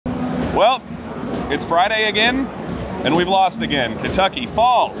Well, it's Friday again, and we've lost again. Kentucky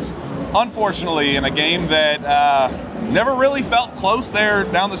falls, unfortunately, in a game that never really felt close there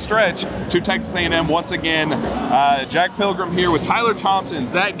down the stretch to Texas A&M once again. Jack Pilgrim here with Tyler Thompson,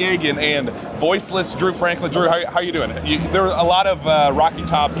 Zach Gagan, and voiceless Drew Franklin. Drew, how are you doing? There were a lot of Rocky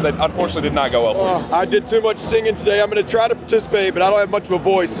Tops that unfortunately did not go well for you. I did too much singing today. I'm going to try to participate, but I don't have much of a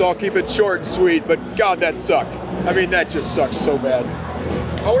voice, so I'll keep it short and sweet. But God, that sucked. I mean, that just sucks so bad.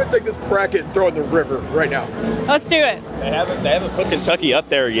 I want to take this bracket and throw it in the river right now. Let's do it. They haven't put Kentucky up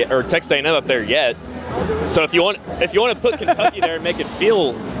there yet, or Texas A&M up there yet. So if you want to put Kentucky there and make it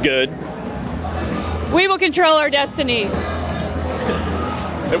feel good, we will control our destiny.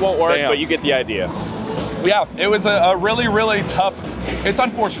 It won't work, but you get the idea. Yeah, it was a really, really tough. It's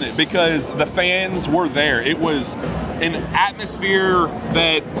unfortunate because the fans were there. It was an atmosphere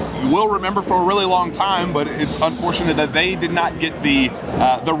that we'll remember for a really long time, but it's unfortunate that they did not get the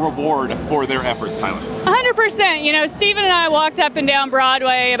reward for their efforts, Tyler. 100%. You know, Stephen and I walked up and down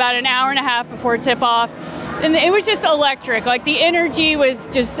Broadway about an hour and a half before tip-off, and it was just electric. Like, the energy was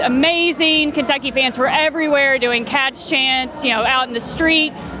just amazing. Kentucky fans were everywhere doing catch chants, you know, out in the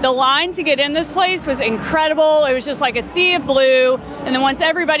street. The line to get in this place was incredible. It was just like a sea of blue. And then once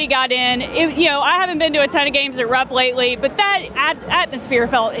everybody got in, you know, I haven't been to a ton of games at Rupp lately, but that atmosphere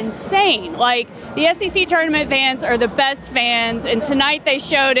felt insane. Like, the SEC tournament fans are the best fans, and tonight they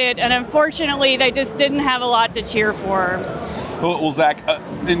showed it, and unfortunately they just didn't have a lot to cheer for. Well, Zach,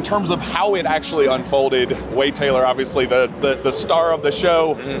 in terms of how it actually unfolded, Wade Taylor, obviously the star of the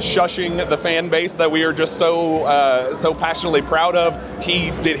show, shushing the fan base that we are just so passionately proud of. He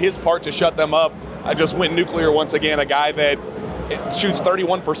did his part to shut them up. I just went nuclear once again, a guy that shoots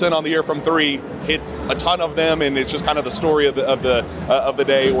 31% on the year from three, hits a ton of them, and it's just kind of the story of the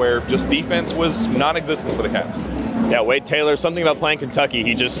day where just defense was non-existent for the Cats. Yeah, Wade Taylor, something about playing Kentucky,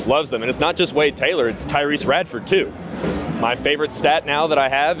 he just loves them. And it's not just Wade Taylor, it's Tyrece Radford too. My favorite stat now that I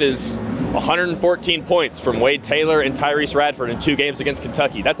have is 114 points from Wade Taylor and Tyrece Radford in 2 games against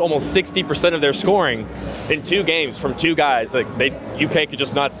Kentucky. That's almost 60% of their scoring in 2 games from 2 guys. Like, UK could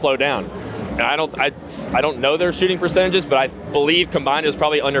just not slow down. And I don't know their shooting percentages, but I believe combined it was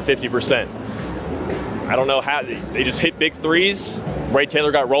probably under 50%. I don't know how they just hit big threes. Wade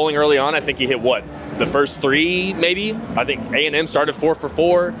Taylor got rolling early on. I think he hit the first 3 maybe. I think A&M started 4 for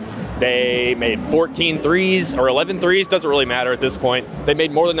 4. They made 14 threes or 11 threes, doesn't really matter at this point. They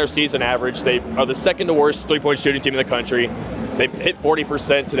made more than their season average. They are the second to worst 3-point shooting team in the country. They hit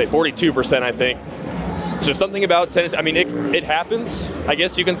 40% today, 42% I think. It's just something about tennis. I mean, it happens, I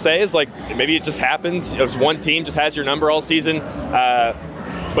guess you can say, is like maybe it just happens. If one team just has your number all season,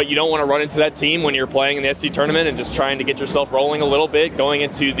 but you don't want to run into that team when you're playing in the SEC tournament and just trying to get yourself rolling a little bit, going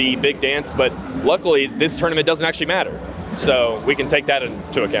into the big dance. But luckily, this tournament doesn't actually matter. So we can take that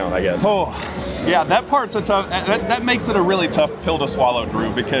into account, I guess. Oh, yeah, that part's a tough, that makes it a really tough pill to swallow,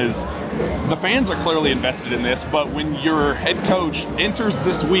 Drew, because the fans are clearly invested in this, but when your head coach enters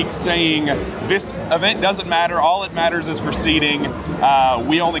this week saying this event doesn't matter, all it matters is for seeding,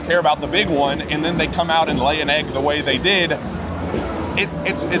 we only care about the big one, and then they come out and lay an egg the way they did,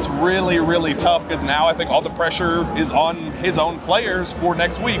 it's really, really tough, because now I think all the pressure is on his own players for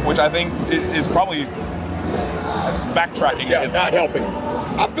next week, which I think is probably backtracking. Yeah, it's not helping.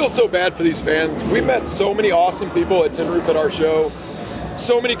 I feel so bad for these fans. We met so many awesome people at Tin Roof at our show.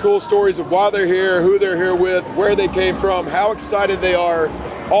 So many cool stories of why they're here, who they're here with, where they came from, how excited they are.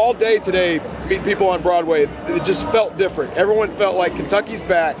 All day today, meet people on Broadway. It just felt different. Everyone felt like Kentucky's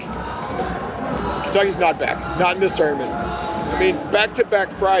back. Kentucky's not back, not in this tournament. I mean, back-to-back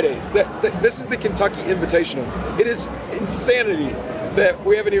Fridays. This is the Kentucky Invitational. It is insanity that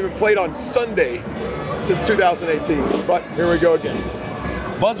we haven't even played on Sunday since 2018, but here we go again.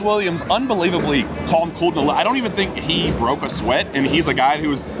 Buzz Williams, unbelievably calm, cool. I don't even think he broke a sweat, and he's a guy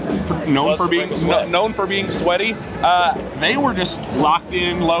who's known for being sweaty. They were just locked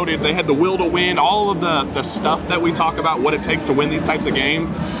in, loaded. They had the will to win, all of the stuff that we talk about, what it takes to win these types of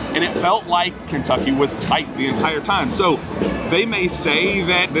games, and it felt like Kentucky was tight the entire time. So they may say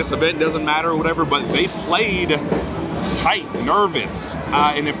that this event doesn't matter or whatever, but they played tight, nervous,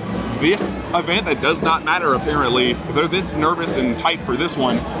 and if this event that does not matter, apparently, if they're this nervous and tight for this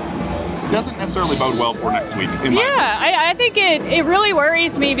one, doesn't necessarily bode well for next week. I think it really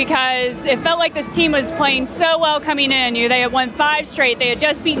worries me, because it felt like this team was playing so well coming in. They had won 5 straight. They had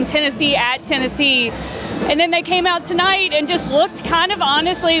just beaten Tennessee at Tennessee. And then they came out tonight and just looked kind of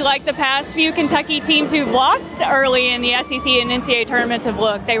honestly like the past few Kentucky teams who've lost early in the SEC and NCAA tournaments have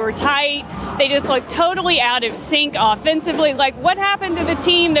looked. They were tight. They just looked totally out of sync offensively. Like, what happened to the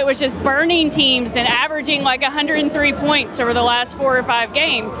team that was just burning teams and averaging like 103 points over the last 4 or 5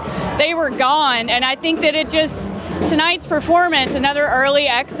 games? They were gone. And I think that tonight's performance, another early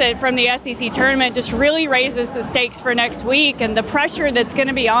exit from the SEC tournament, just really raises the stakes for next week and the pressure that's going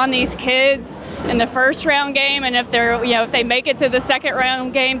to be on these kids in the first round game. And if they make it to the second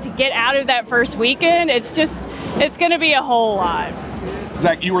round game to get out of that first weekend, it's going to be a whole lot.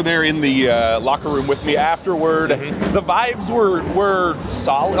 Zach, you were there in the locker room with me afterward. Mm-hmm. The vibes were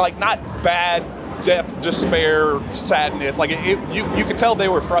solid, like not bad. Death, despair, sadness. Like you could tell they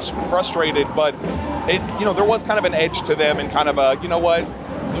were frustrated, but there was kind of an edge to them, and kind of a, you know what,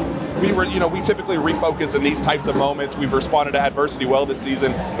 we typically refocus in these types of moments. We've responded to adversity well this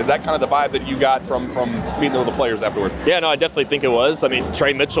season. Is that kind of the vibe that you got from meeting with the players afterward? Yeah, no, I definitely think it was. I mean,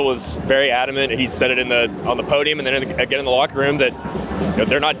 Trey Mitchell was very adamant. He said it on the podium and then again in the locker room that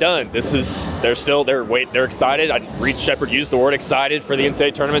they're not done. They're excited. Reeves Sheppard used the word excited for the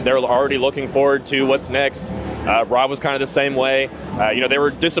NCAA tournament. They're already looking forward to what's next. Rob was kind of the same way. They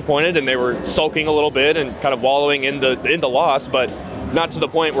were disappointed and they were sulking a little bit and kind of wallowing in the loss, but not to the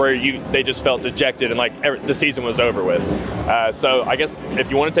point where they just felt dejected and like the season was over with. So I guess if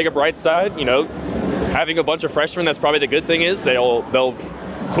you want to take a bright side, having a bunch of freshmen, that's probably the good thing is they'll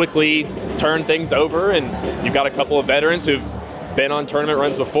quickly turn things over, and you've got a couple of veterans who've been on tournament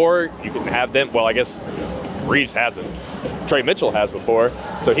runs before. You can have them. Well, I guess Reeves hasn't. Trey Mitchell has before,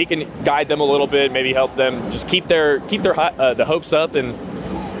 so he can guide them a little bit, maybe help them just keep their the hopes up, and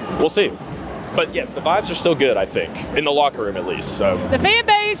we'll see. But yes, the vibes are still good, I think, in the locker room at least. So the fan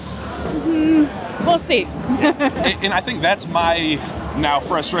base, we'll see. And I think that's my now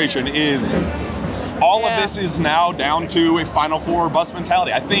frustration is all of this is now down to a Final Four bust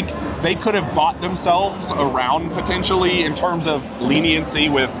mentality. I think they could have bought themselves around potentially in terms of leniency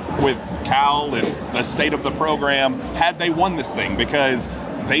with Cal and the state of the program had they won this thing, because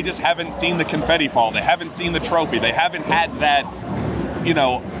they just haven't seen the confetti fall. They haven't seen the trophy. They haven't had that,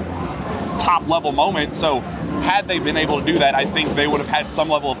 top level moment. So had they been able to do that, I think they would have had some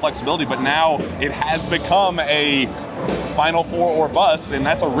level of flexibility, but now it has become a Final Four or bust, and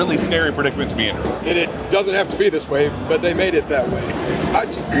that's a really scary predicament to be in. And it doesn't have to be this way, but they made it that way.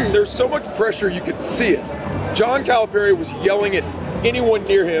 There's so much pressure, you could see it. John Calipari was yelling at anyone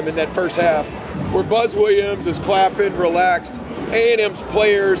near him in that first half, where Buzz Williams is clapping, relaxed. A&M's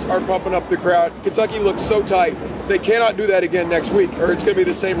players are pumping up the crowd. Kentucky looks so tight. They cannot do that again next week, or it's going to be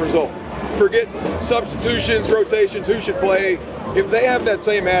the same result. Forget substitutions, rotations, who should play. If they have that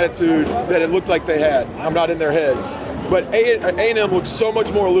same attitude that it looked like they had, I'm not in their heads, but A&M looks so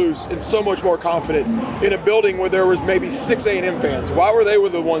much more loose and so much more confident in a building where there was maybe 6 A&M fans. Why were they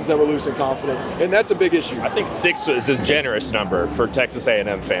the ones that were loose and confident? And that's a big issue. I think 6 is a generous number for Texas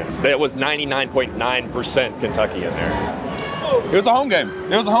A&M fans. That was 99.9% Kentucky in there. It was a home game.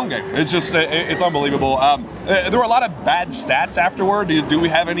 It's just, it's unbelievable. There were a lot of bad stats afterward. Do we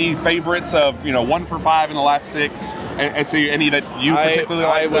have any favorites of, 1 for 5 in the last 6? And see any that you particularly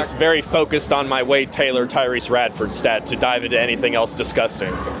like? I was very focused on my Wade Taylor, Tyrece Radford stat to dive into anything else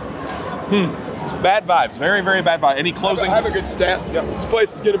disgusting. Bad vibes. Very, very bad vibes. Any closing? I have a good stat. Yep. This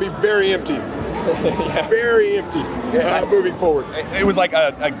place is going to be very empty. Yeah. Very empty moving forward. It was like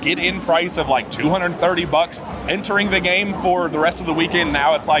a get-in price of like $230 entering the game for the rest of the weekend.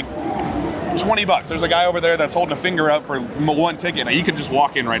 Now it's like $20. There's a guy over there that's holding a finger up for 1 ticket. You could just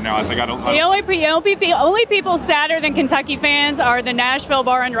walk in right now. I think The only people sadder than Kentucky fans are the Nashville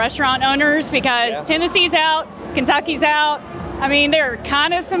bar and restaurant owners, because Tennessee's out, Kentucky's out. I mean, there are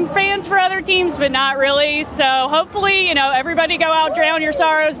kind of some fans for other teams, but not really. So hopefully, everybody go out, drown your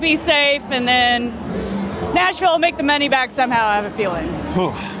sorrows, be safe, and then Nashville will make the money back somehow, I have a feeling.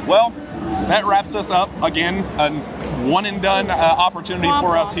 Well, that wraps us up. Again, a one-and-done opportunity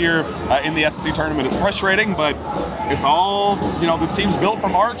for us here in the SEC tournament. It's frustrating, but it's all, this team's built for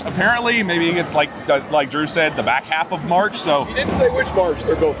March. Apparently, maybe it's like Drew said, the back half of March. So he didn't say which March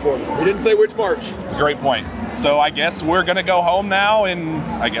they're built for. He didn't say which March. Great point. So I guess we're going to go home now, and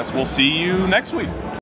I guess we'll see you next week.